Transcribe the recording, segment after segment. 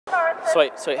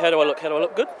Sweet, sweet. How do I look? How do I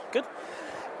look? Good, good.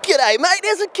 G'day, mate.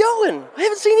 How's it going? I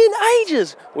haven't seen you in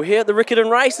ages. We're here at the Riccarton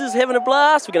races, having a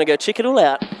blast. We're going to go check it all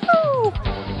out. Woo.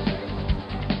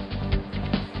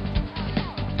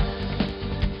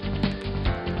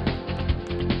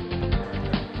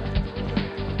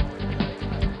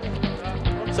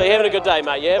 So you're having a good day,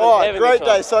 mate? Yeah. Oh, great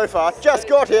day so far. Just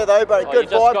got here though, but good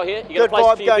vibe. Got here? Good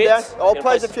vibe going down. I'll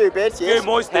place a few bets. Yes.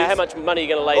 How much money are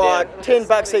you going to lay down?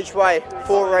 $10 each way,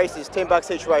 4 races.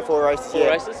 $10 each way, 4 races. Four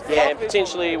races? Yeah. And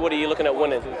potentially, what are you looking at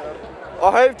winning?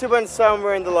 I hope to win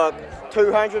somewhere in the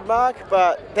 200 mark,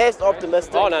 but that's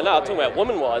optimistic. Oh no, I'm talking about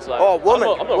woman-wise.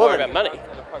 Woman. I'm not worried about money.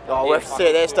 Oh, we'll have to see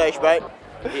at that stage, mate.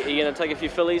 Are you going to take a few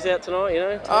fillies out tonight, you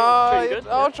know?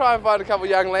 I'll try and find a couple of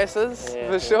young lasses,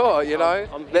 for sure, you know.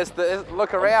 Let's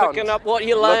look around. I'm picking up what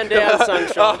you're laying down,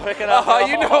 sunshine. Picking up. Oh,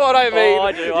 you know what I mean. Oh,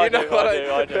 I do. I do.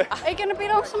 Are you going to bet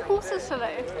on some horses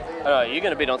today? Oh, you're going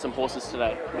to bet on some horses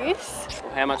today? Yes.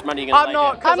 Well, how much money are you going to lay down?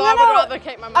 I'm not, because I would rather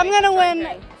keep my money. I'm going to win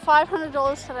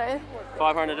 $500 today.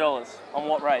 $500? On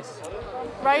what race?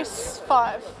 Race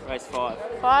 5. Race 5.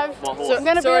 5. What horse? So I'm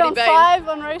going to bet on 5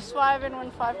 on race 5 and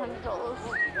win $500.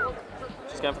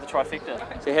 Just going for the trifecta.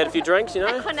 So you had a few drinks, you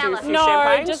know? A few no,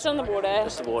 champagnes? just on the water.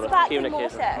 Just the water. Kiwi and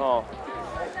a Oh.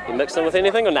 You mixed them with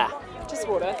anything or nah? Just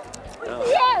water. Oh.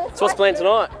 Yeah, so what's planned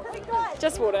tonight?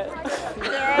 Just water.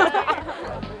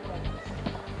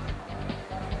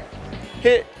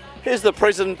 Here's the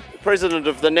president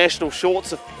of the National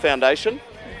Shorts Foundation.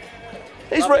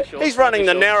 He's running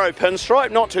the narrow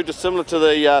pinstripe, not too dissimilar to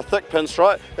the thick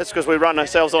pinstripe. That's because we run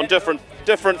ourselves on different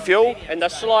fuel. And they're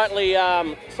slightly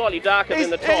darker than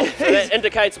the top, so that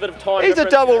indicates a bit of time He's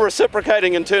difference. a double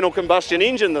reciprocating internal combustion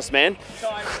engine, this man.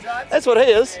 That's what he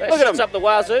is. Look at him. Up the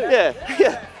wazoo. Yeah.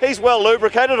 He's well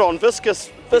lubricated on viscous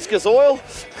oil.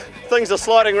 Things are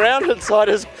sliding around inside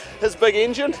his big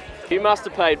engine. You must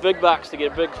have paid big bucks to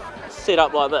get a big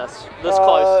setup like this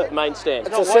close to the main stand.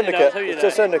 It's a syndicate. It's a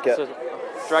syndicate. It's a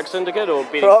drug syndicate or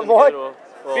betting Right, syndicate?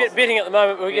 Or betting at the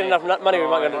moment, we get enough money, we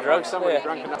might go to drugs. So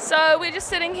we're just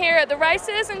sitting here at the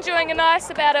races, enjoying a nice,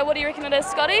 what do you reckon it is,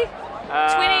 Scotty?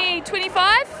 20,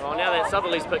 25? Oh, now that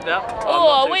southerly's picked up.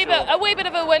 Oh, a wee bit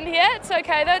of a wind here. It's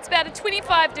okay though, it's about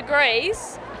 25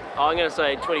 degrees. Oh, I'm going to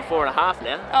say 24 and a half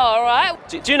now. Oh, all right.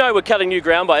 Do you know we're cutting new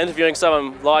ground by interviewing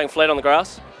someone lying flat on the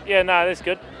grass? Yeah, no, that's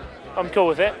good. I'm cool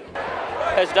with that.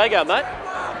 How's your day going, mate?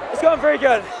 It's going very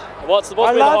good. What's been the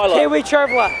I highlight? love Kiwi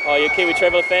Traveller. Oh, you're a Kiwi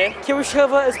Traveller fan? Kiwi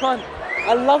Traveller is fun.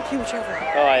 I love Kiwi Traveller.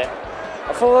 Oh, yeah.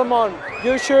 I follow them on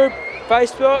YouTube,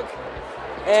 Facebook,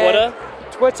 and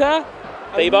Twitter.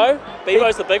 Bebo?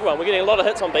 Bebo's the big one. We're getting a lot of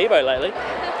hits on Bebo lately.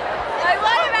 I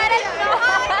worry about it.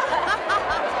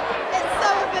 It's so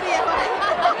video. It was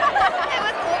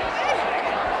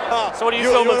awkward. So what are you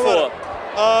filming for?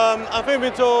 I'm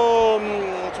filming to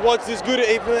watch this good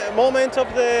moment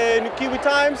of the Kiwi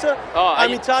Times.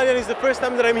 I'm Italian, it's the first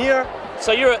time that I'm here.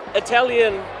 So you're an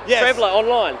Italian traveller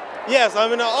online? Yes,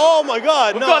 I'm oh my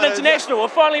God. We've gone international,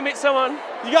 we've finally met someone.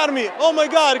 You got me, oh my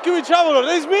God, Kiwi Traveller,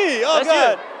 that's me, oh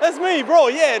God. That's me, bro,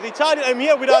 yeah, the Italian, I'm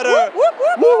here without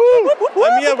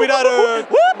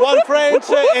one French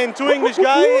and 2 English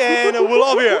guys, and we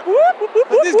love here.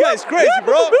 But this guy's crazy,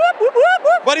 bro.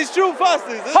 But it's true fast.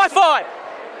 High five!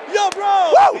 Yo,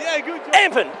 bro! Woo! Yeah, good job.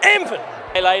 Ampin!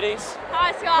 Hey, ladies.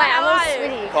 Hi, Scott. How are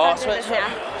you? Oh, sweet.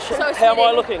 How am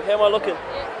I looking? How am I looking? A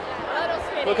little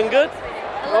sweaty. Looking good?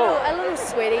 A little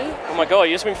sweaty. Oh my God,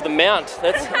 you just went for the mount.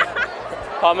 That's.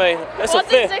 I mean, that's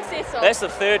the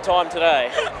third time today.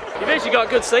 You've actually got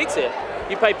good seats here.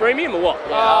 You pay premium or what?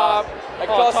 It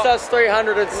cost us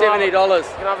 $370. Excuse me,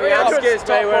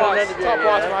 we're in an interview. Top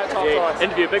price, mate, top price.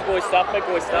 Interview, big boy stuff, big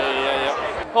boy stuff.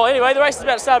 Yeah. Oh, anyway, the race is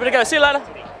about to start. Better go. See you later.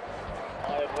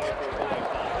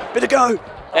 Better go.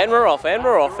 And we're off, and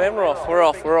we're off, and we're off.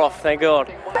 We're off, thank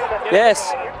God.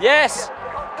 Yes.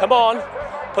 Come on.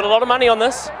 Put a lot of money on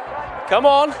this. Come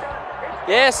on.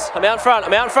 Yes, I'm out in front.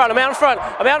 We're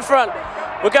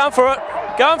going for it.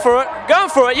 Going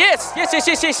for it. Yes.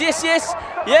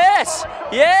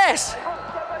 Yes.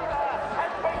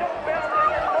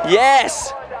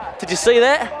 Did you see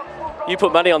that? You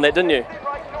put money on that, didn't you?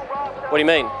 What do you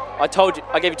mean? I told you,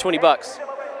 I gave you 20 bucks.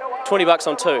 20 bucks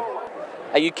on 2.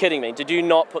 Are you kidding me? Did you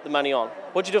not put the money on?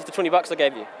 What'd you do with the 20 bucks I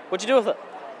gave you? What'd you do with it?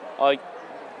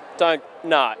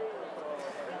 No.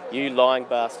 You lying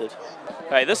bastard.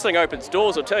 Hey, this thing opens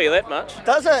doors, I'll tell you that much.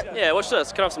 Does it? Yeah, watch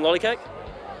this. Can I have some lolly cake?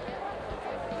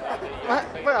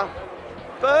 Well,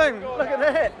 boom, look at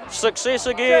that. Success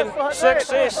again. Just like Success.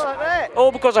 That, just like that.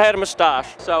 All because I had a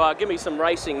moustache. So give me some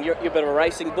racing. You're a bit of a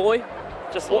racing boy.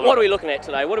 Just What are we looking at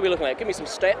today? What are we looking at? Give me some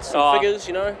stats, some figures,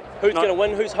 you know. Who's going to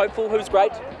win? Who's hopeful? Who's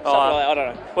great? Something like that, I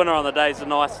don't know. Winner on the day is the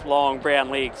nice, long, brown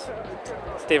legs.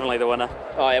 It's definitely the winner.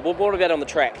 Oh yeah, well, what about on the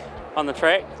track? On the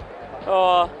track?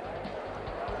 Oh,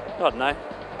 I don't know.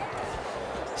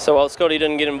 So while Scotty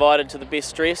didn't get invited to the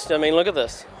best dressed, I mean, look at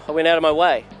this. I went out of my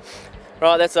way.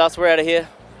 Right, that's us. We're out of here.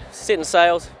 Setting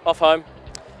sails, off home.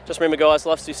 Just remember, guys,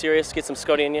 life's too serious. Get some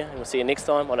Scotty in you, and we'll see you next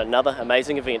time on another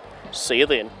amazing event. See you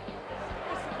then.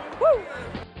 Woo!